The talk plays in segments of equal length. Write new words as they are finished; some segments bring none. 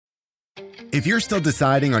If you're still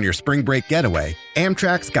deciding on your spring break getaway,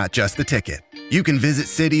 Amtrak's got just the ticket. You can visit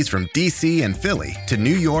cities from D.C. and Philly to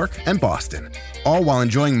New York and Boston, all while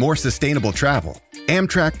enjoying more sustainable travel.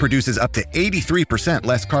 Amtrak produces up to 83%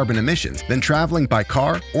 less carbon emissions than traveling by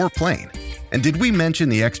car or plane. And did we mention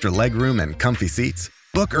the extra legroom and comfy seats?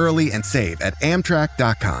 Book early and save at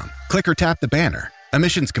Amtrak.com. Click or tap the banner.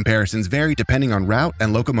 Emissions comparisons vary depending on route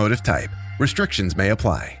and locomotive type. Restrictions may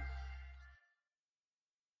apply.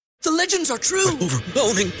 The legends are true.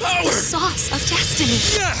 Overwhelming power! The sauce of destiny.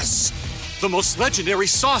 Yes! The most legendary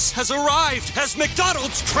sauce has arrived as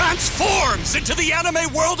McDonald's transforms into the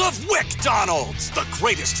anime world of WickDonald's. The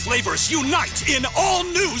greatest flavors unite in all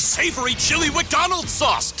new savory chili McDonald's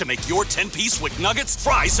sauce to make your 10-piece Wick Nuggets,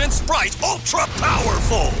 fries, and Sprite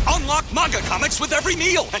ultra-powerful. Unlock manga comics with every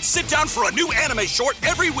meal and sit down for a new anime short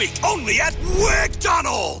every week only at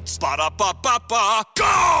WickDonald's. Ba-da-ba-ba-ba,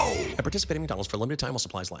 go! At participating McDonald's for a limited time while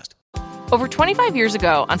supplies last. Over 25 years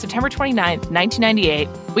ago, on September 29th, 1998,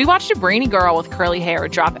 we watched a brainy girl with curly hair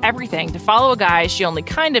drop everything to follow a guy she only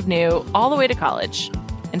kind of knew all the way to college.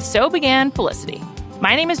 And so began Felicity.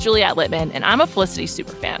 My name is Juliette Littman, and I'm a Felicity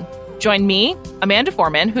superfan. Join me, Amanda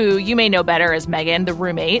Foreman, who you may know better as Megan, the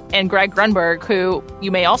roommate, and Greg Grunberg, who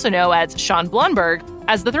you may also know as Sean Blunberg,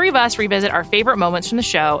 as the three of us revisit our favorite moments from the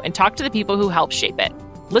show and talk to the people who helped shape it.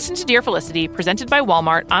 Listen to Dear Felicity, presented by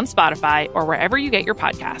Walmart on Spotify or wherever you get your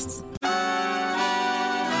podcasts.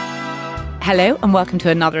 Hello and welcome to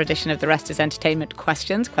another edition of The Rest is Entertainment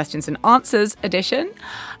Questions and Answers edition.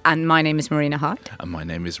 And my name is Marina Hyde. And my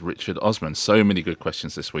name is Richard Osman. So many good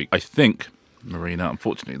questions this week. I think, Marina,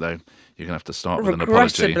 unfortunately though, you're going to have to start with an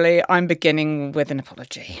apology. Regrettably, I'm beginning with an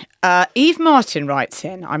apology. Eve Martin writes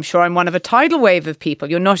in, I'm sure I'm one of a tidal wave of people.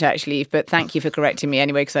 You're not actually, Eve, but thank you for correcting me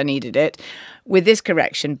anyway because I needed it. With this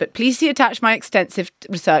correction, but please see attached my extensive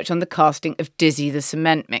research on the casting of Dizzy the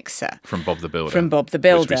Cement Mixer. From Bob the Builder. From Bob the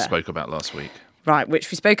Builder. Which we spoke about last week. Right,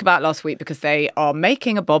 which we spoke about last week because they are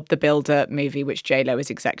making a Bob the Builder movie, which J-Lo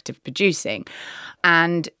is executive producing.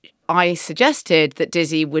 And I suggested that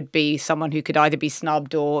Dizzy would be someone who could either be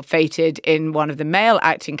snubbed or fated in one of the male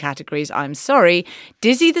acting categories. I'm sorry.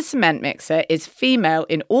 Dizzy the Cement Mixer is female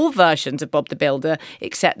in all versions of Bob the Builder,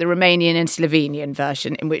 except the Romanian and Slovenian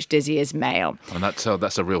version, in which Dizzy is male. And that's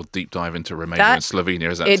a real deep dive into Romania and Slovenia,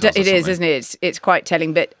 is that? It is, isn't it? It's quite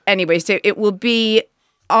telling. But anyway, so it will be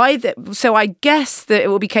either. So I guess that it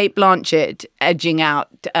will be Cate Blanchett edging out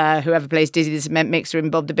whoever plays Dizzy the Cement Mixer in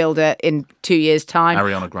Bob the Builder in 2 years' time.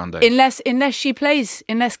 Ariana Grande. Unless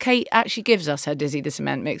Kate actually gives us her Dizzy the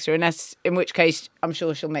Cement Mixer, in which case I'm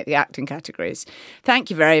sure she'll make the acting categories. Thank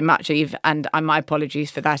you very much, Eve, and my apologies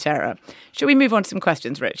for that error. Shall we move on to some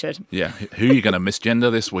questions, Richard? Yeah. Who are you going to misgender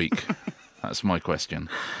this week? That's my question.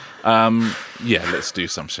 Let's do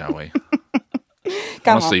some, shall we?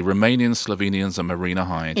 Honestly, Romanians, Slovenians, and Marina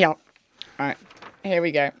Hyde. Yeah. All right. Here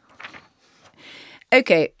we go.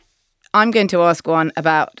 Okay. I'm going to ask one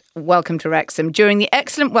about Welcome to Wrexham. During the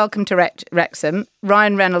excellent Welcome to Wrexham,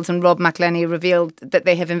 Ryan Reynolds and Rob McElhenney revealed that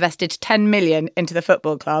they have invested 10 million into the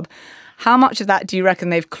football club. How much of that do you reckon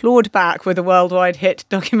they've clawed back with a worldwide hit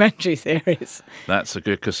documentary series? That's a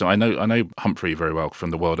good, because I know Humphrey very well from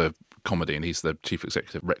the world of comedy, and he's the chief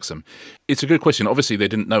executive of Wrexham. It's a good question. Obviously, they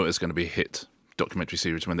didn't know it was going to be a hit documentary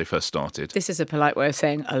series when they first started. This is a polite way of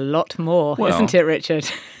saying a lot more, isn't it, Richard?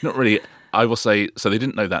 Not really. I will say, so they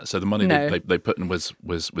didn't know that. So the money they put in was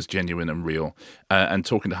genuine and real. And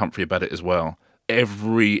talking to Humphrey about it as well,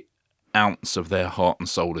 every ounce of their heart and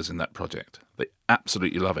soul is in that project. They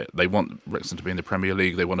absolutely love it. They want Wrexham to be in the Premier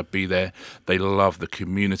League. They want to be there. They love the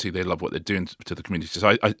community. They love what they're doing to the community.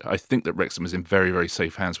 So I think that Wrexham is in very, very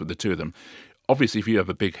safe hands with the two of them. Obviously, if you have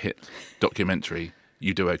a big hit documentary,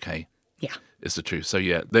 you do okay. Yeah. Is the truth. So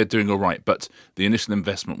yeah, they're doing all right, but the initial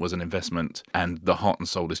investment was an investment, and the heart and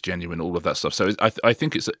soul is genuine. All of that stuff. So I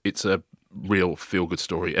think it's a real feel good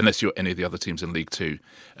story. Unless you're any of the other teams in League Two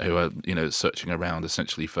who are searching around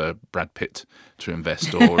essentially for Brad Pitt to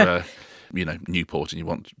invest, or Newport, and you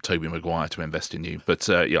want Tobey Maguire to invest in you. But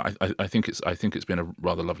I think it's been a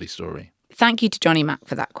rather lovely story. Thank you to Johnny Mack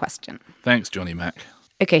for that question. Thanks, Johnny Mack.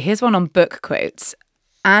 Okay, here's one on book quotes.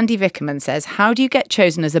 Andy Vickerman says, how do you get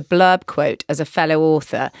chosen as a blurb quote as a fellow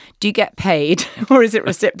author? Do you get paid, or is it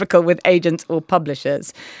reciprocal with agents or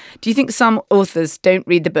publishers? Do you think some authors don't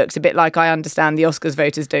read the books, a bit like I understand the Oscars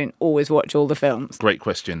voters don't always watch all the films? Great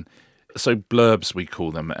question. So blurbs, we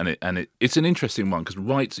call them, and it's an interesting one because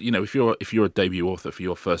if you're a debut author for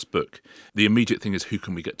your first book, the immediate thing is who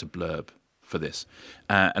can we get to blurb for this,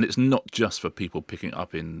 and it's not just for people picking it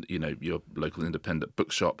up in your local independent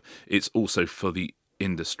bookshop. It's also for the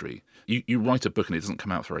industry. You write a book and it doesn't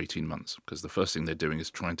come out for 18 months because the first thing they're doing is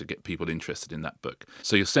trying to get people interested in that book.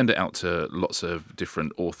 So you'll send it out to lots of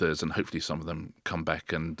different authors and hopefully some of them come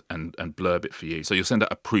back and blurb it for you. So you'll send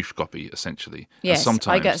out a proof copy, essentially. Yes,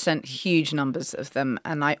 I get sent huge numbers of them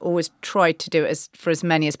and I always try to do it for as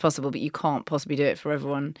many as possible, but you can't possibly do it for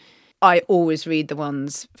everyone. I always read the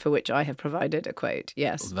ones for which I have provided a quote,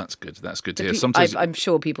 yes. Well, that's good. That's good to hear. Sometimes I'm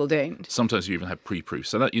sure people don't. Sometimes you even have pre-proofs.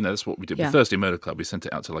 So that's what we did. With Thursday Murder Club, we sent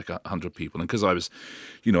it out to like 100 people. And because I was,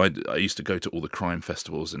 I used to go to all the crime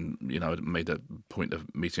festivals and, I made a point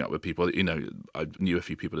of meeting up with people, I knew a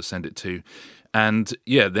few people to send it to. And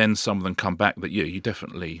then some of them come back that, you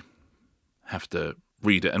definitely have to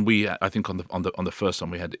read it. And I think on the first one,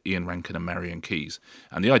 we had Ian Rankin and Marion Keyes.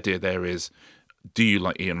 And the idea there is, do you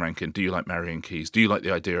like Ian Rankin? Do you like Marion Keyes? Do you like the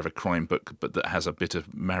idea of a crime book, but that has a bit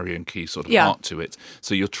of Marion Keyes sort of art to it?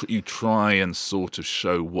 So you try and sort of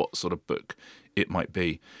show what sort of book it might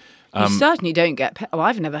be. You certainly don't get paid. Oh,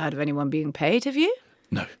 I've never heard of anyone being paid, have you?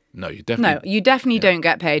 No, you definitely... No, you definitely don't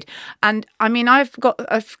get paid. And, I mean, I've got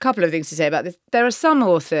a couple of things to say about this. There are some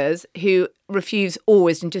authors who refuse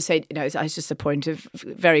always and just say, it's just a point of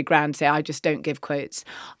very grand say, I just don't give quotes.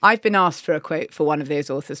 I've been asked for a quote for one of those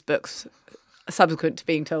authors' books subsequent to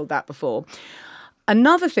being told that before.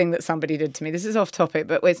 Another thing that somebody did to me, this is off topic,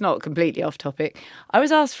 but it's not completely off topic. I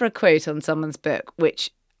was asked for a quote on someone's book,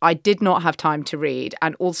 which I did not have time to read.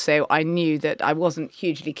 And also I knew that I wasn't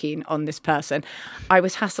hugely keen on this person. I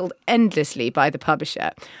was hassled endlessly by the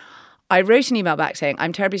publisher. I wrote an email back saying,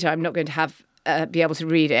 I'm terribly sorry, I'm not going to be able to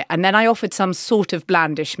read it. And then I offered some sort of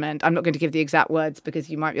blandishment. I'm not going to give the exact words because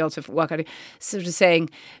you might be able to work out it. Sort of saying,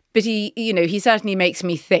 but he certainly makes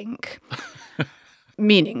me think.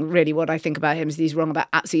 Meaning, really, what I think about him is he's wrong about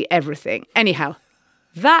absolutely everything. Anyhow,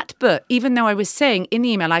 that book, even though I was saying in the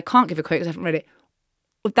email, I can't give a quote because I haven't read it,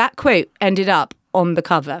 that quote ended up on the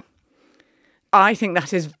cover. I think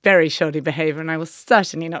that is very shoddy behaviour, and I will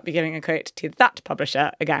certainly not be giving a quote to that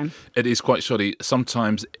publisher again. It is quite shoddy.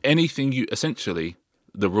 Sometimes essentially,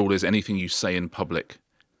 the rule is anything you say in public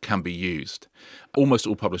can be used. Almost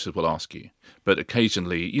all publishers will ask you, but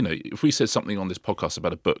occasionally, if we said something on this podcast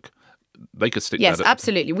about a book, they could stick that. Yes,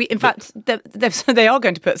 absolutely. In fact, they are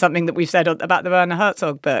going to put something that we've said about the Werner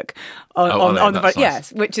Herzog book on the nice.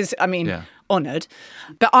 Yes, which is, honoured.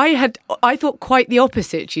 But I thought quite the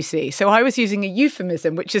opposite, you see. So I was using a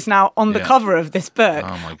euphemism, which is now on the cover of this book,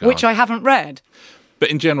 which I haven't read. But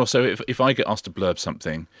in general, so if I get asked to blurb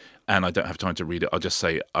something and I don't have time to read it, I'll just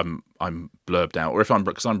say I'm blurbed out. Or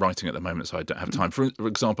because I'm writing at the moment, so I don't have time. For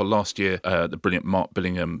example, last year, the brilliant Mark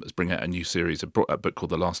Billingham is bringing out a new series, a book called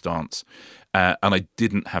The Last Dance. And I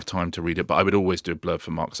didn't have time to read it, but I would always do a blurb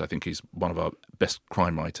for Mark because I think he's one of our best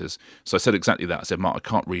crime writers. So I said exactly that. I said, Mark, I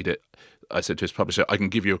can't read it. I said to his publisher, I can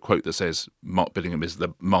give you a quote that says Mark Billingham is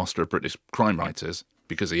the master of British crime writers,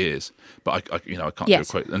 because he is, but I can't do a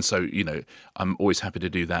quote. And so, I'm always happy to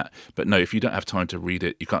do that. But no, if you don't have time to read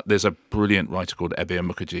it, you can't. There's a brilliant writer called Ebir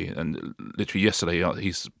Mukherjee, and literally yesterday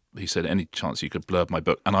he said, any chance you could blurb my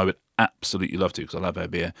book? And I would absolutely love to, because I love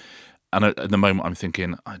Ebir. And at the moment I'm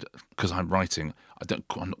thinking, because I'm writing,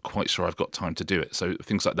 I'm not quite sure I've got time to do it. So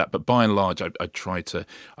things like that. But by and large, I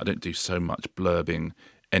don't do so much blurbing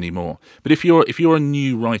anymore. But if you're a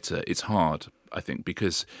new writer, it's hard, I think,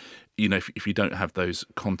 because if you don't have those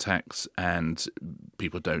contacts and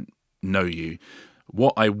people don't know you,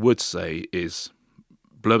 what I would say is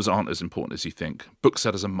blurbs aren't as important as you think.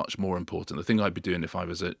 Booksellers are much more important. The thing I'd be doing if I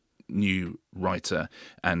was a new writer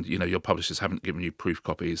and your publishers haven't given you proof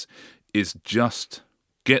copies is just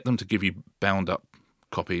get them to give you bound up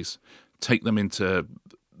copies, take them into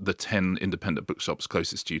the 10 independent bookshops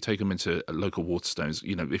closest to you, take them into local Waterstones.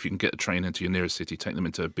 If you can get a train into your nearest city, take them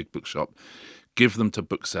into a big bookshop, give them to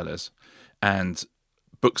booksellers. And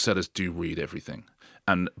booksellers do read everything.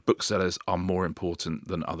 And booksellers are more important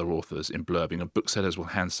than other authors in blurbing. And booksellers will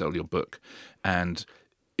hand sell your book. And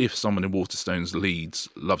if someone in Waterstones Leeds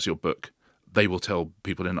loves your book, they will tell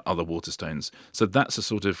people in other Waterstones. So that's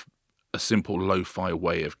a simple lo-fi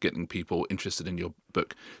way of getting people interested in your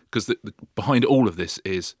book. Because behind all of this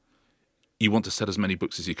is you want to sell as many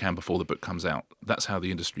books as you can before the book comes out. That's how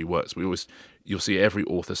the industry works. You'll see every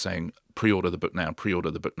author saying, pre-order the book now, pre-order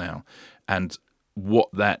the book now. And what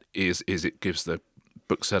that is it gives the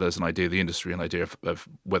booksellers an idea, the industry an idea of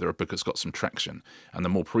whether a book has got some traction. And the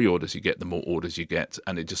more pre-orders you get, the more orders you get.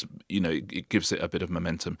 And it just, it gives it a bit of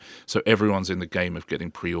momentum. So everyone's in the game of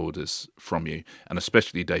getting pre-orders from you, and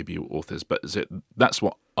especially debut authors. But that's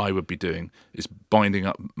what I would be doing, is binding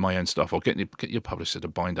up my own stuff, or get your publisher to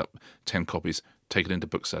bind up 10 copies, take it into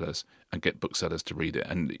booksellers and get booksellers to read it.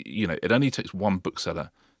 And, it only takes one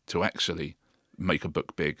bookseller to actually make a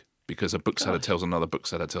book big. Because a bookseller tells another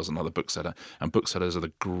bookseller tells another bookseller, and booksellers are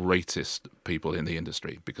the greatest people in the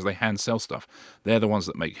industry because they hand sell stuff. They're the ones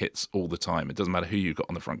that make hits all the time. It doesn't matter who you've got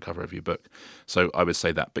on the front cover of your book. So I would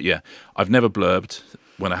say that. But yeah, I've never blurbed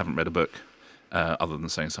when I haven't read a book, other than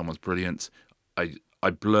saying someone's brilliant. I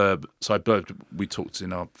blurbed. So I blurbed. We talked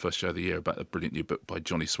in our first show of the year about a brilliant new book by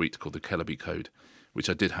Johnny Sweet called The Kellerby Code, which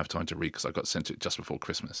I did have time to read because I got sent it just before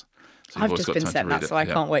Christmas. So I've just been sent that, so I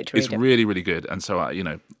can't wait to read it. It's really, really good. And so,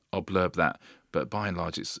 I'll blurb that. But by and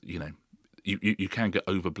large, it's, you can get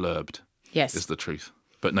over blurbed. Yes. Is the truth.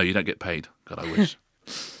 But no, you don't get paid. God, I wish.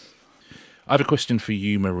 I have a question for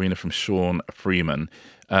you, Marina, from Sean Freeman.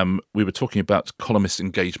 We were talking about columnist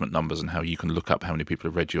engagement numbers and how you can look up how many people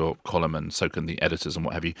have read your column, and so can the editors and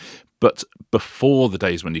what have you. But before the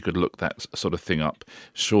days when you could look that sort of thing up,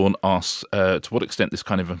 Sean asks to what extent this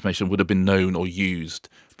kind of information would have been known or used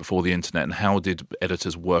before the internet, and how did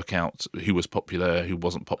editors work out who was popular, who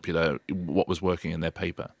wasn't popular, what was working in their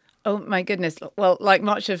paper? Oh, my goodness. Well, like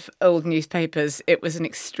much of old newspapers, it was an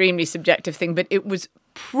extremely subjective thing, but it was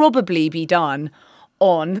probably be done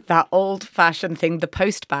on that old-fashioned thing, the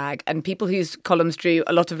post bag, and people whose columns drew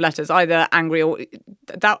a lot of letters, either angry or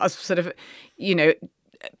that was sort of,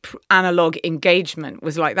 analog engagement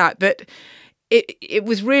was like that. But it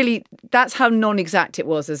was really, that's how non-exact it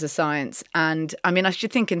was as a science. And I mean, I should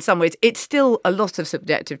think in some ways it's still a lot of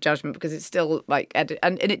subjective judgment because it's still like, and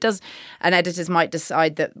it does, and editors might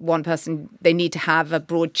decide that one person, they need to have a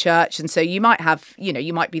broad church. And so you might have,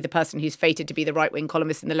 you might be the person who's fated to be the right-wing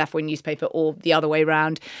columnist in the left-wing newspaper or the other way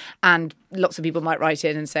around. And lots of people might write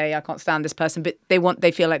in and say, I can't stand this person, but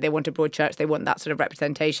they feel like they want a broad church. They want that sort of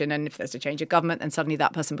representation. And if there's a change of government, then suddenly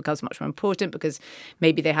that person becomes much more important because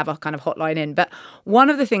maybe they have a kind of hotline in. But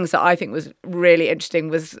one of the things that I think was really interesting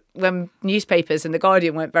was when newspapers, and The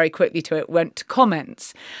Guardian went very quickly to it, went to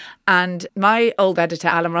comments. And my old editor,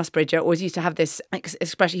 Alan Rusbridger, always used to have this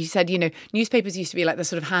expression. He said, newspapers used to be like the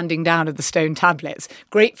sort of handing down of the stone tablets,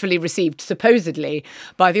 gratefully received, supposedly,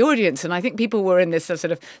 by the audience. And I think people were in this sort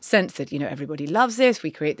of sense that, everybody loves this.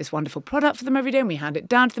 We create this wonderful product for them every day and we hand it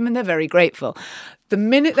down to them and they're very grateful. The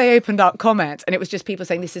minute they opened up comments and it was just people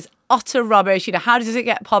saying, this is utter rubbish, how does it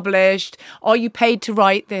get published? Are you paid to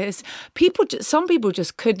write this? Some people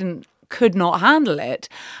just could not handle it.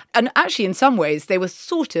 And actually, in some ways, they were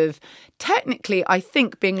sort of technically, I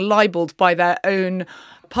think, being libelled by their own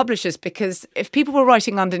publishers, because if people were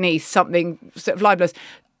writing underneath something sort of libellous,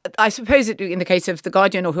 I suppose in the case of The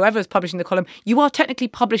Guardian or whoever is publishing the column, you are technically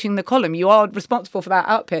publishing the column. You are responsible for that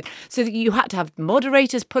output. So that you had to have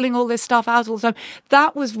moderators pulling all this stuff out all the time.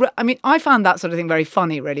 That was, I found that sort of thing very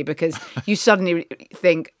funny, really, because you suddenly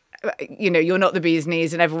think, you're not the bee's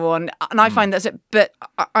knees and everyone, and I find that's it. But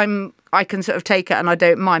I can sort of take it and I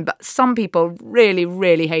don't mind. But some people really,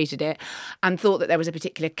 really hated it and thought that there was a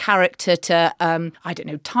particular character to,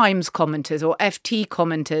 Times commenters or FT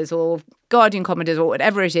commenters or Guardian commenters or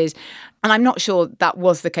whatever it is. And I'm not sure that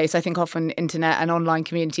was the case. I think often internet and online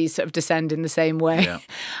communities sort of descend in the same way. Yeah.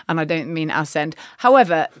 And I don't mean ascend.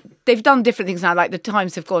 However, they've done different things now. Like the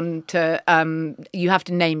Times have gone to, you have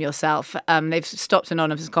to name yourself. They've stopped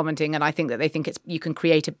anonymous commenting. And I think that they think you can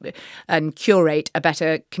create and curate a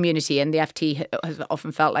better community. And the FT has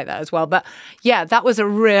often felt like that as well. But yeah, that was a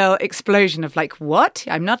real explosion of like, what?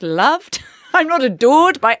 I'm not loved? I'm not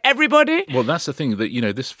adored by everybody. Well, that's the thing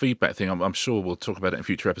that, this feedback thing, I'm sure we'll talk about it in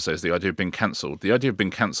future episodes, the idea of being cancelled. The idea of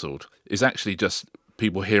being cancelled is actually just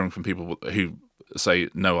people hearing from people who say,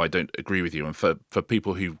 no, I don't agree with you. And for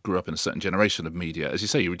people who grew up in a certain generation of media, as you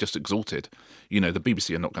say, you were just exalted. The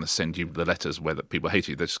BBC are not going to send you the letters where people hate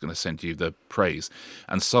you. They're just going to send you the praise.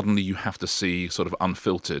 And suddenly you have to see sort of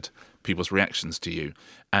unfiltered people's reactions to you,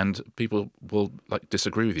 and people will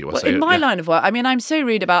disagree with you. In my line of work, I'm so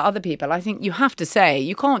rude about other people. I think you have to say,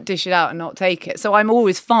 you can't dish it out and not take it. So I'm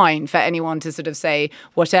always fine for anyone to sort of say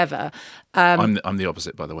whatever. I'm the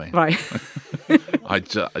opposite, by the way. Right. I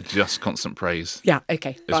just constant praise. Yeah.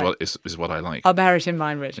 Okay. Is what I like. I'll bear it in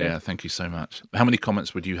mind, Richard. Yeah. Thank you so much. How many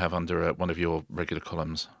comments would you have under one of your regular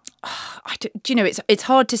columns? It's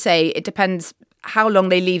hard to say. It depends how long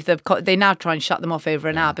they leave they now try and shut them off over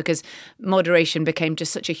an hour because moderation became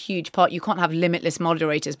just such a huge part. You can't have limitless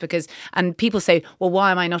moderators and people say, well, why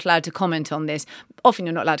am I not allowed to comment on this? Often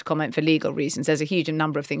you're not allowed to comment for legal reasons. There's a huge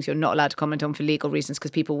number of things you're not allowed to comment on for legal reasons because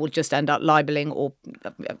people will just end up libelling or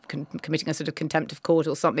committing a sort of contempt of court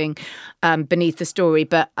or something beneath the story.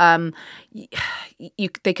 But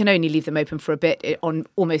they can only leave them open for a bit on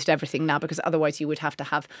almost everything now, because otherwise you would have to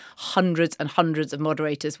have hundreds and hundreds of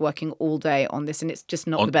moderators working all day on this ridiculous, and it's just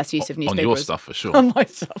not the best use of newspapers. On your stuff, for sure. On my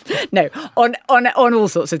stuff. No, on all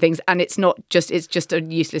sorts of things. And it's just a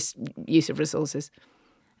useless use of resources.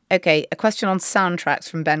 Okay, a question on soundtracks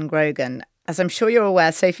from Ben Grogan. As I'm sure you're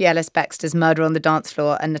aware, Sophie Ellis-Bextor's Murder on the Dance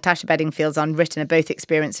Floor and Natasha Bedingfield's Unwritten are both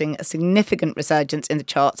experiencing a significant resurgence in the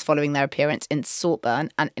charts following their appearance in Saltburn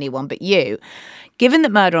and Anyone But You. Given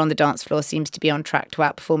that Murder on the Dance Floor seems to be on track to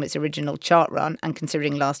outperform its original chart run, and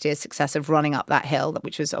considering last year's success of Running Up That Hill,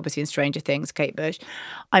 which was obviously in Stranger Things, Kate Bush,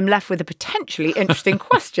 I'm left with a potentially interesting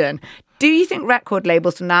question. Do you think record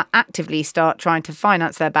labels will now actively start trying to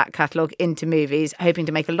finance their back catalogue into movies, hoping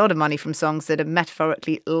to make a lot of money from songs that are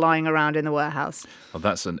metaphorically lying around in the warehouse? Well,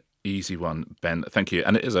 that's an easy one, Ben. Thank you.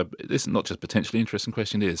 And it's not just potentially interesting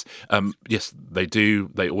question, it is. Yes, they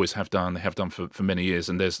do. They always have done. They have done for many years.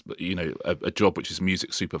 And there's, a job which is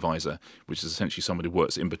music supervisor, which is essentially somebody who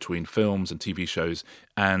works in between films and TV shows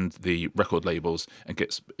and the record labels and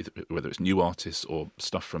gets, whether it's new artists or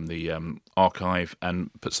stuff from the archive,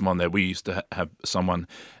 and puts them on there. We used to have someone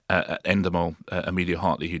at Endemol, Amelia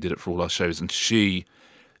Hartley, who did it for all our shows, and she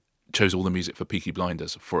chose all the music for Peaky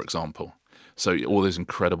Blinders, for example. So all those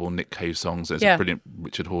incredible Nick Cave songs, there's a brilliant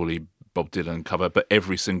Richard Hawley, Bob Dylan cover, but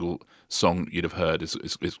every single song you'd have heard is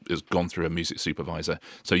gone through a music supervisor.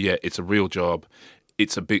 So yeah, it's a real job.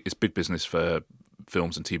 It's big business for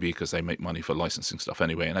films and TV because they make money for licensing stuff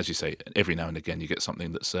anyway. And as you say, every now and again you get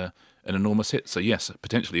something that's an enormous hit. So yes, a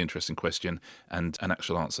potentially interesting question and an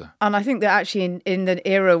actual answer. And I think that actually in the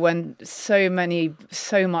era when so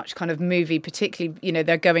much kind of movie, particularly,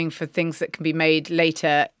 they're going for things that can be made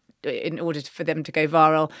later in order for them to go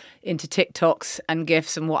viral into TikToks and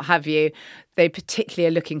GIFs and what have you, they particularly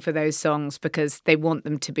are looking for those songs because they want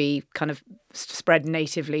them to be kind of spread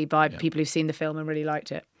natively by people who've seen the film and really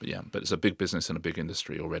liked it. But it's a big business and a big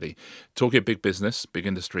industry already. Talking of big business, big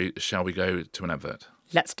industry, shall we go to an advert?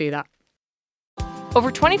 Let's do that.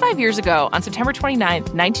 Over 25 years ago, on September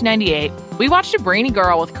 29th, 1998, we watched a brainy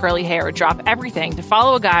girl with curly hair drop everything to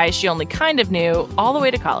follow a guy she only kind of knew all the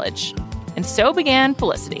way to college. And so began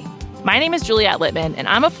Felicity. My name is Juliette Littman, and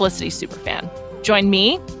I'm a Felicity superfan. Join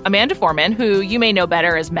me, Amanda Foreman, who you may know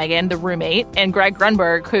better as Megan, the roommate, and Greg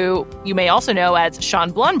Grunberg, who you may also know as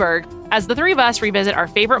Sean Blunberg, as the three of us revisit our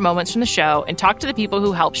favorite moments from the show and talk to the people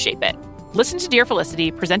who helped shape it. Listen to Dear Felicity,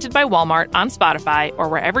 presented by Walmart on Spotify or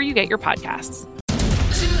wherever you get your podcasts.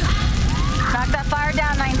 Knock that fire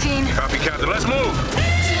down, 19. Copy, Captain. Let's move.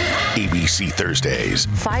 ABC Thursdays.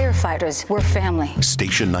 Firefighters, we're family.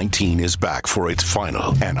 Station 19 is back for its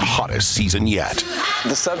final and hottest season yet.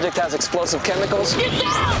 The subject has explosive chemicals. Get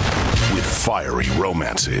down! With fiery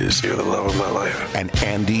romances. You're the love of my life. And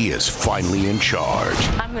Andy is finally in charge.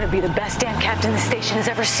 I'm going to be the best damn captain the station has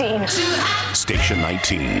ever seen. Station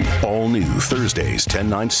 19. All new Thursdays,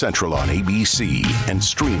 10/9 Central on ABC and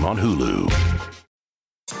stream on Hulu.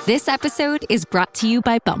 This episode is brought to you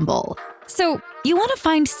by Bumble. So, you want to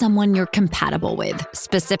find someone you're compatible with,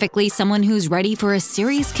 specifically someone who's ready for a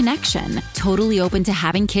serious connection, totally open to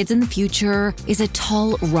having kids in the future, is a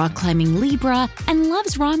tall, rock-climbing Libra, and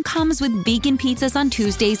loves rom-coms with vegan pizzas on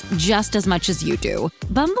Tuesdays just as much as you do.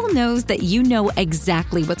 Bumble knows that you know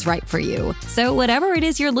exactly what's right for you. So whatever it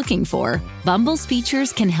is you're looking for, Bumble's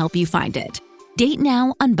features can help you find it. Date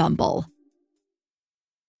now on Bumble.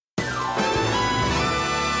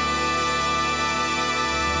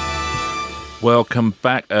 Welcome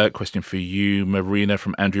back. Question for you, Marina,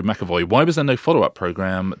 from Andrew McAvoy. Why was there no follow-up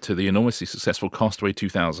programme to the enormously successful Castaway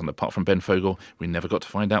 2000? Apart from Ben Fogle, we never got to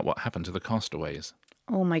find out what happened to the castaways.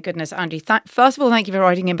 Oh my goodness, Andy. First of all, thank you for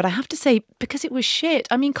writing in, but I have to say, because it was shit.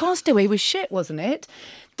 I mean, Castaway was shit, wasn't it?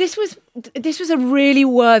 This was a really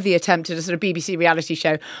worthy attempt at a sort of BBC reality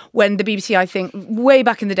show when the BBC, I think, way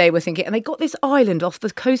back in the day were thinking, and they got this island off the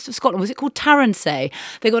coast of Scotland. Was it called Taransay?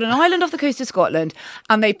 They got an island off the coast of Scotland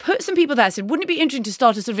and they put some people there, said, wouldn't it be interesting to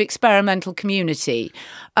start a sort of experimental community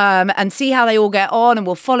and see how they all get on, and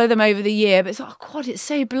we'll follow them over the year. But it's like, oh God, it's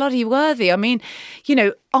so bloody worthy. I mean,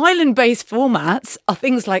 island-based formats are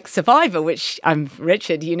things like Survivor, which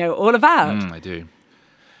Richard, you know all about. I do.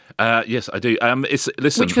 Yes, I do. Listen,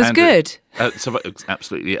 which was Andrew, good.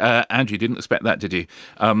 Absolutely. Andrew, you didn't expect that, did you?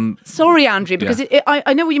 Sorry, Andrew, because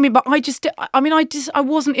I know what you mean, but I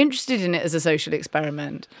wasn't interested in it as a social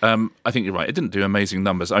experiment. I think you're right. It didn't do amazing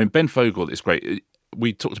numbers. I mean, Ben Fogle is great.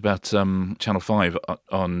 We talked about Channel 5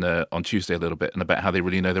 on Tuesday a little bit and about how they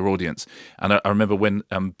really know their audience. And I remember when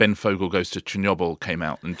Ben Fogle Goes to Chernobyl came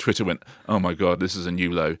out and Twitter went, oh my God, this is a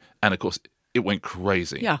new low. And of course, it went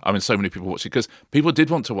crazy. Yeah. I mean, so many people watched it because people did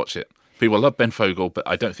want to watch it. People love Ben Fogle, but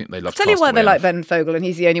I don't think they love I'll tell you why they enough. like Ben Fogle, and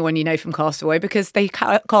he's the only one you know from Castaway, because they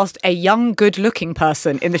cast a young, good-looking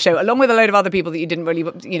person in the show, along with a load of other people that you didn't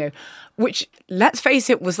really, which, let's face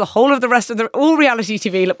it, was the whole of the rest of all reality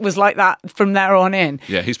TV was like that from there on in.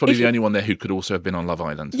 Yeah, he's probably the only one there who could also have been on Love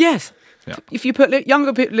Island. Yes. Yeah. If you put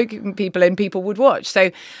younger looking people in, people would watch.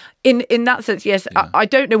 So in that sense, yes, yeah. I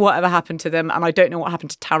don't know whatever happened to them, and I don't know what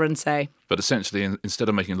happened to Taron Say. But essentially, instead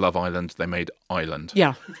of making Love Island, they made Island.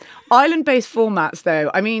 Yeah. Island-based formats,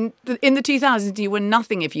 though. I mean, in the 2000s, you were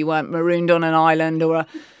nothing if you weren't marooned on an island or a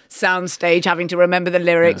soundstage having to remember the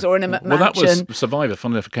lyrics or in a mansion. Well, that was Survivor.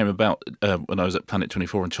 Funnily enough, it came about when I was at Planet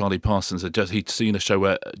 24 and Charlie Parsons he'd seen a show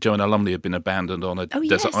where Joanna Lumley had been abandoned on a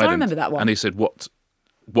desert island. I remember that one. And he said, what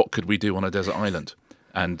could we do on a desert island?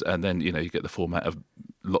 And then, you get the format of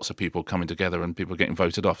lots of people coming together and people getting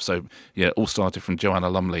voted off. So, yeah, it all started from Joanna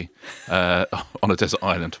Lumley on a desert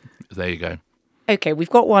island. There you go. Okay, we've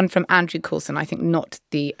got one from Andrew Coulson, I think not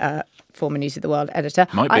the former News of the World editor.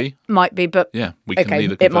 Might be, but... Yeah, we can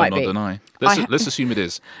neither confirm nor deny. Let's assume it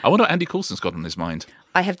is. I wonder what Andy Coulson's got on his mind.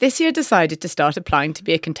 I have this year decided to start applying to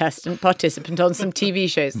be a participant on some TV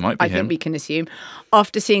shows. Might be think we can assume.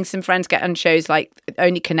 After seeing some friends get on shows like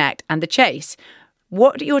Only Connect and The Chase.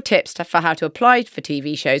 What are your tips for how to apply for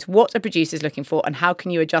TV shows? What are producers looking for? And how can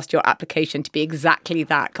you adjust your application to be exactly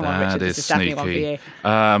that? Come on, Richard, this is definitely one for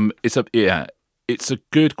you. It's a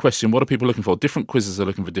good question. What are people looking for? Different quizzes are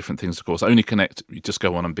looking for different things, of course. Only Connect, you just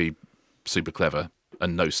go on and be super clever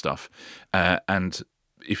and know stuff. And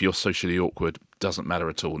if you're socially awkward, doesn't matter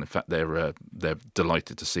at all. In fact, they're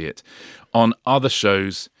delighted to see it. On other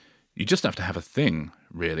shows, you just have to have a thing,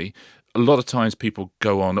 really. A lot of times people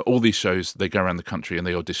go on all these shows, they go around the country and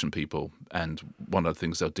they audition people. And one of the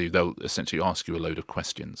things they'll essentially ask you a load of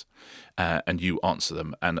questions and you answer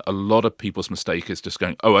them. And a lot of people's mistake is just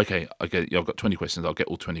going, oh, okay, I've got 20 questions. I'll get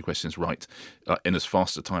all 20 questions right in as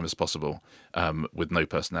fast a time as possible with no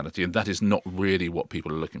personality. And that is not really what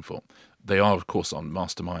people are looking for. They are, of course, on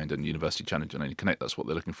Mastermind and University Challenge and Only Connect. That's what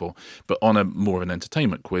they're looking for. But on a more of an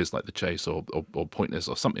entertainment quiz like The Chase or Pointless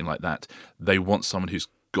or something like that, they want someone who's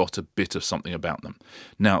got a bit of something about them.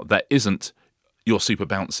 Now, that isn't you're super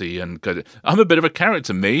bouncy and go, I'm a bit of a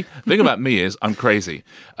character, me. The thing about me is I'm crazy.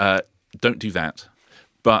 Don't do that.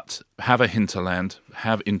 But have a hinterland,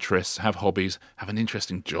 have interests, have hobbies, have an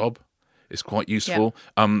interesting job. It's quite useful.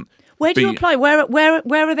 Yeah. Where do you apply? Where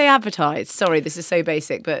are they advertised? Sorry, this is so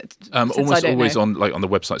basic, but almost always on the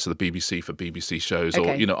websites of the BBC for BBC shows,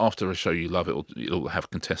 okay. Or after a show you love, it'll have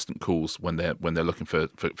contestant calls when they're looking for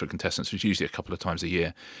contestants, which is usually a couple of times a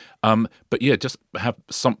year. But yeah, just have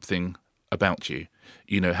something about you.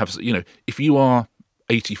 If you are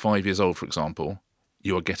 85 years old, for example,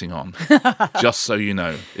 you are getting on. Just so you know,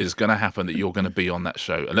 it is going to happen that you're going to be on that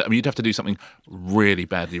show. I mean, you'd have to do something really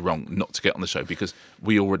badly wrong not to get on the show, because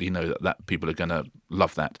we already know that people are going to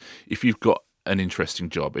love that. If you've got an interesting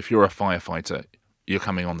job, if you're a firefighter, you're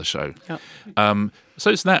coming on the show. Yep. So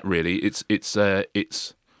it's that really.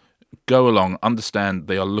 It's go along, understand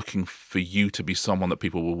they are looking for you to be someone that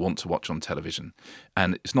people will want to watch on television.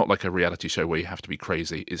 And it's not like a reality show where you have to be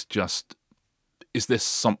crazy. It's just, is there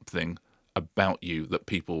something about you that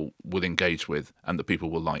people will engage with and that people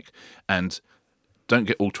will like? And don't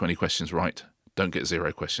get all 20 questions right. Don't get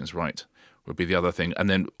 0 questions right would be the other thing. And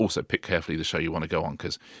then also pick carefully the show you want to go on,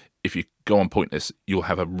 because if you go on Pointless, you'll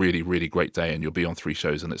have a really, really great day and you'll be on 3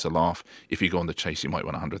 shows and it's a laugh. If you go on The Chase, you might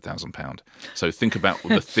win £100,000. So think about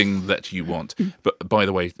the thing that you want. But by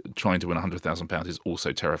the way, trying to win £100,000 is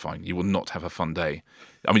also terrifying. You will not have a fun day.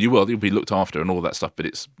 I mean, you'll be looked after and all that stuff, but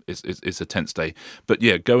it's a tense day. But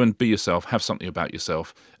yeah, go and be yourself, have something about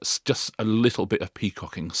yourself. It's just a little bit of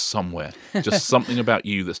peacocking somewhere. Just something about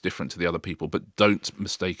you that's different to the other people, but don't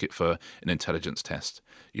mistake it for an intelligence test.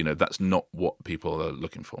 That's not what people are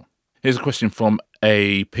looking for. Here's a question from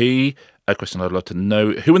AP, a question I'd love to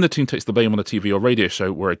know. Who in the team takes the blame on a TV or radio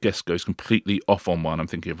show where a guest goes completely off on one? I'm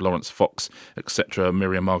thinking of Lawrence Fox, etc.,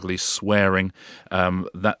 Miriam Margolyes swearing,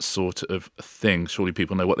 that sort of thing. Surely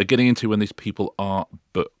people know what they're getting into when these people are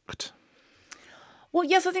booked. Well,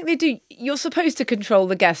 yes, I think they do. You're supposed to control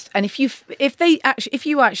the guest, and if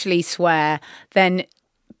you actually swear, then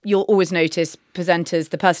you'll always notice presenters,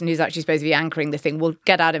 the person who's actually supposed to be anchoring the thing, will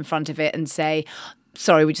get out in front of it and say,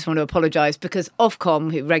 sorry, we just want to apologise, because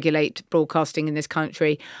Ofcom, who regulate broadcasting in this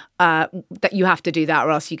country, that you have to do that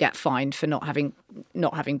or else you get fined for not having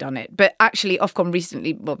done it. But actually, Ofcom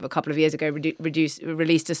recently, a couple of years ago, released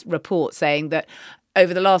a report saying that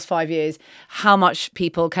over the last 5 years, how much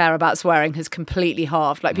people care about swearing has completely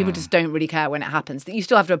halved. Like, people just don't really care when it happens. That you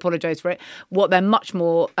still have to apologise for it. What they're much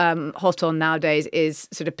more hot on nowadays is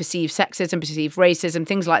sort of perceived sexism, perceived racism,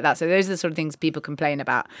 things like that. So those are the sort of things people complain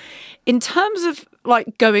about. In terms of,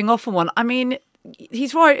 like, going off on one, I mean,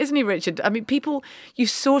 he's right, isn't he, Richard? I mean, people, you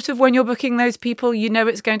sort of, when you're booking those people, you know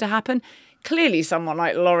it's going to happen. Clearly, someone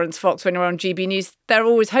like Lawrence Fox, when you're on GB News, they're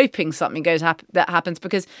always hoping something that happens,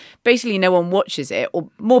 because basically no one watches it, or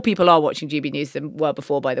more people are watching GB News than were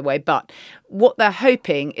before, by the way. But what they're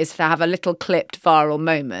hoping is to have a little clipped viral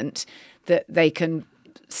moment that they can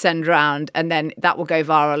send round, and then that will go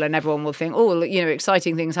viral and everyone will think, oh, you know,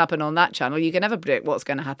 exciting things happen on that channel. You can never predict what's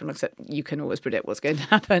going to happen, except you can always predict what's going to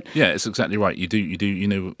happen. Yeah, it's exactly right. You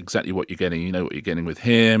know exactly what you're getting. You know what you're getting with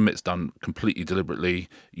him. It's done completely deliberately.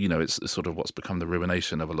 You know, it's sort of what's become the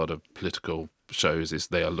ruination of a lot of political shows, is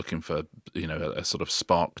they are looking for, you know, a sort of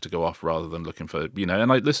spark to go off rather than looking for, you know, and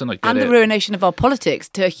I get it. And the ruination of our politics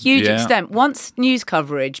to a huge extent. Once news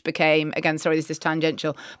coverage became, again, sorry, this is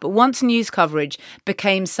tangential, but once news coverage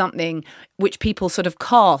became something which people sort of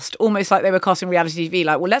cast, almost like they were casting reality TV,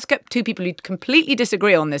 like, well, let's get two people who completely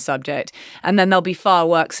disagree on this subject, and then there'll be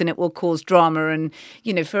fireworks and it will cause drama. And,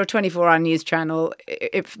 you know, for a 24-hour news channel,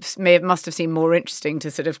 it must have seemed more interesting to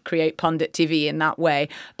sort of create pundit TV in that way.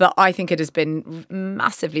 But I think it has been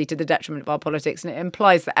massively to the detriment of our politics, and it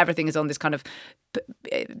implies that everything is on this kind of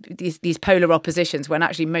these polar oppositions when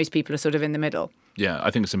actually most people are sort of in the middle. Yeah,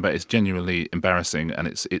 I think it's genuinely embarrassing, and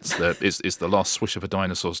it's the last swish of a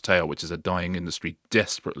dinosaur's tail, which is a dying industry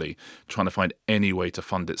desperately trying to find any way to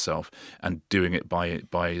fund itself, and doing it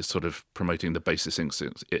by sort of promoting the basis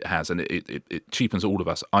instincts it has, and it cheapens all of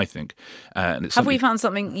us, I think. And have we found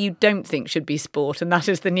something you don't think should be sport, and that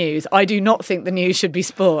is the news? I do not think the news should be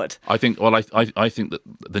sport. I think that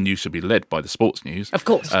the news should be led by the sports news, of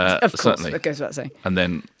course, certainly. That goes without saying. And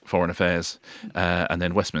then Foreign Affairs, and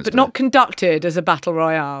then Westminster. But not conducted as a battle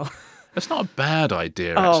royale. That's not a bad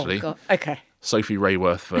idea, actually. Oh, God. Okay. Sophie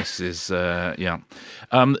Rayworth versus, I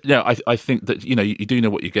think that, you know, you do know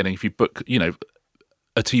what you're getting if you book, you know,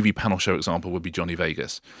 a TV panel show example would be Johnny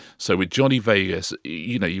Vegas. So with Johnny Vegas,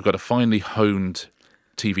 you know, you've got a finely honed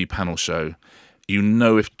TV panel show. You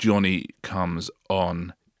know, if Johnny comes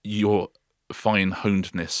on, your fine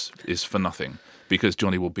honedness is for nothing, because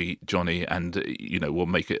Johnny will be Johnny and, you know, will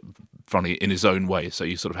make it funny in his own way. So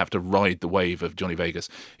you sort of have to ride the wave of Johnny Vegas.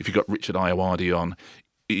 If you've got Richard Ayoade on,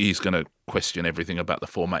 he's going to question everything about the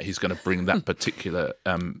format. He's going to bring that particular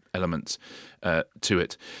element to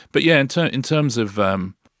it. But yeah, in terms of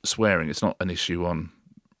swearing, it's not an issue on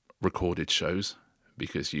recorded shows,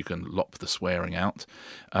 because you can lop the swearing out.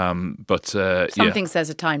 Something says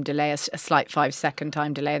a time delay, a slight 5-second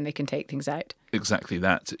time delay, and they can take things out. Exactly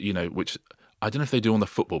that, you know, which I don't know if they do on the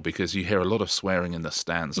football, because you hear a lot of swearing in the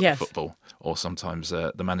stands of the football, or sometimes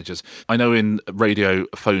the managers. I know in radio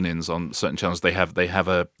phone-ins on certain channels they have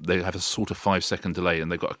a sort of 5-second delay,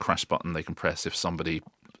 and they've got a crash button they can press if somebody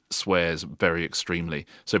swears very extremely.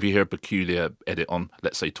 So if you hear a peculiar edit on,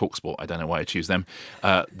 let's say, TalkSport, I don't know why I choose them,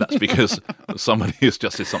 that's because somebody has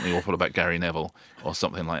just said something awful about Gary Neville or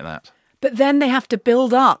something like that. But then they have to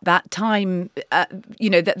build up that time,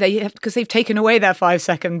 that they have, because they've taken away their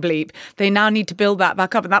 5-second bleep. They now need to build that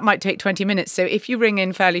back up, and that might take 20 minutes. So if you ring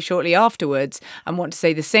in fairly shortly afterwards and want to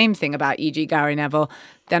say the same thing about E.g. Gary Neville,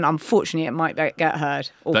 then unfortunately it might get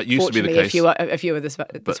heard. Or that used to be the case. If you were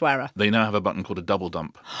the swearer. They now have a button called a double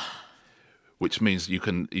dump, which means you've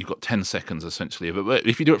got 10 seconds essentially. But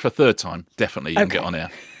if you do it for a third time, definitely you can get on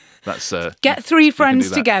air. That's get 3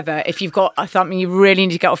 friends together if you've got something you really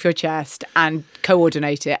need to get off your chest, and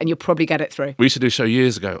coordinate it, and you'll probably get it through. We used to do a show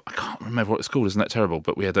years ago. I can't remember what it's called. Isn't that terrible?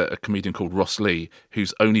 But we had a comedian called Ross Lee,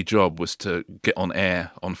 whose only job was to get on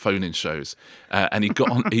air on phone-in shows, and he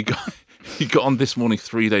got on. He got on This Morning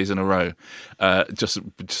 3 days in a row, just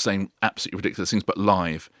saying absolutely ridiculous things, but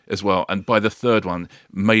live as well. And by the third one,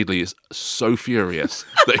 Madeley is so furious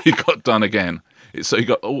that he got done again. So he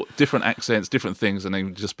got all different accents, different things, and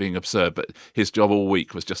then just being absurd. But his job all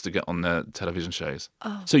week was just to get on the television shows.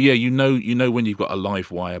 Oh. So yeah, you know when you've got a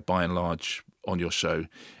live wire by and large on your show,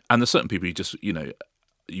 and there's certain people you just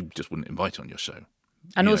wouldn't invite on your show.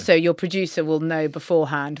 And also, your producer will know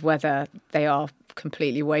beforehand whether they are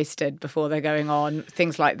completely wasted before they're going on,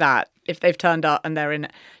 things like that. If they've turned up and they're in,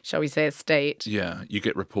 shall we say, a state. Yeah, you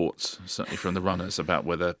get reports, certainly from the runners, about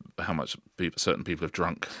how much certain people have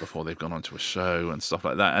drunk before they've gone onto a show and stuff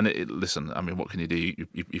like that. And listen, I mean, what can you do?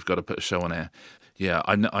 You've got to put a show on air. Yeah,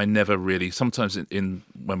 I never really, sometimes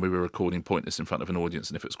when we were recording Pointless in front of an audience,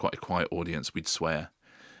 and if it was quite a quiet audience, we'd swear.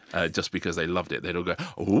 Just because they loved it, they'd all go,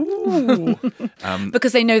 ooh.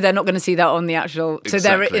 Because they know they're not going to see that on the actual... So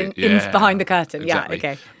they're in behind the curtain. Exactly.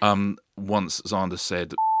 Yeah, okay. Once Xander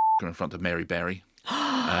said in front of Mary Berry,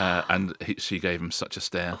 and she gave him such a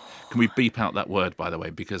stare. Can we beep out that word, by the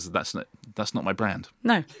way, because that's not my brand.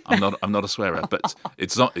 No. I'm not a swearer, but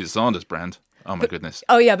it's Xander's brand. Oh, my goodness.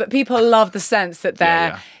 Oh, yeah, but people love the sense that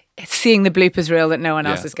they're seeing the bloopers reel that no one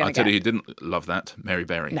else is going to get. I'll tell you who didn't love that, Mary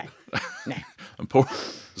Berry. No. And poor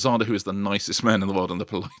Xander, who is the nicest man in the world and the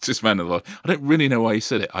politest man in the world. I don't really know why he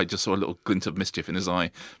said it. I just saw a little glint of mischief in his eye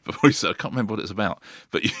before he said, I can't remember what it's about.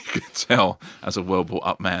 But you could tell, as a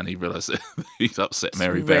well-brought-up man, he realised that he'd upset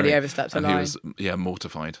Mary Berry. Really overstepped the line. He was,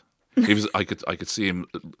 mortified. I could see him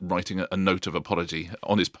writing a note of apology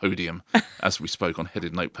on his podium as we spoke on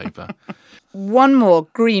headed notepaper. One more,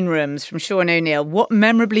 Green Rooms, from Sean O'Neill. What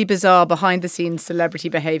memorably bizarre behind-the-scenes celebrity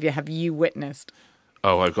behaviour have you witnessed?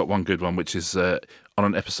 Oh, I've got one good one, which is on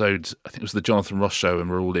an episode, I think it was the Jonathan Ross show, and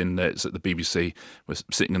we're all in, it's at the BBC, we're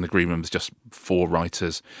sitting in the green room, there's just 4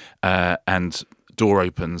 writers, and door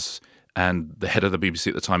opens, and the head of the BBC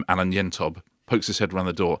at the time, Alan Yentob, pokes his head around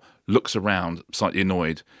the door, looks around, slightly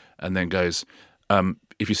annoyed, and then goes,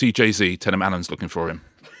 if you see Jay-Z, tell him Alan's looking for him.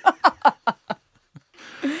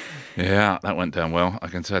 Yeah, that went down well, I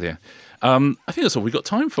can tell you. I think that's all we've got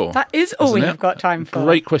time for. That is all we have got time for.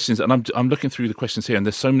 Great questions, and I'm looking through the questions here, and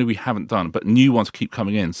there's so many we haven't done, but new ones keep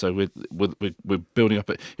coming in. So we're building up.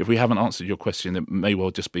 If we haven't answered your question, it may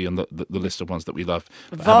well just be on the list of ones that we love.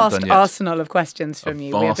 Vast arsenal of questions from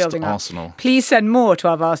you. We're building arsenal. Up. Please send more to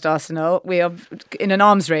our vast arsenal. We are in an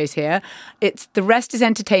arms race here. It's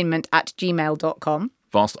therestisentertainment@gmail.com.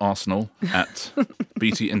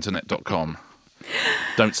 vastarsenal@btinternet.com.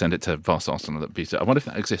 Don't send it to vastarsenal@bt. I wonder if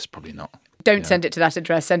that exists. Probably not. Don't send it to that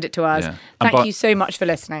address. Send it to us. Yeah. Thank you so much for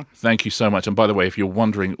listening. Thank you so much. And by the way, if you're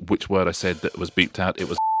wondering which word I said that was beeped out, it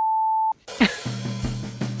was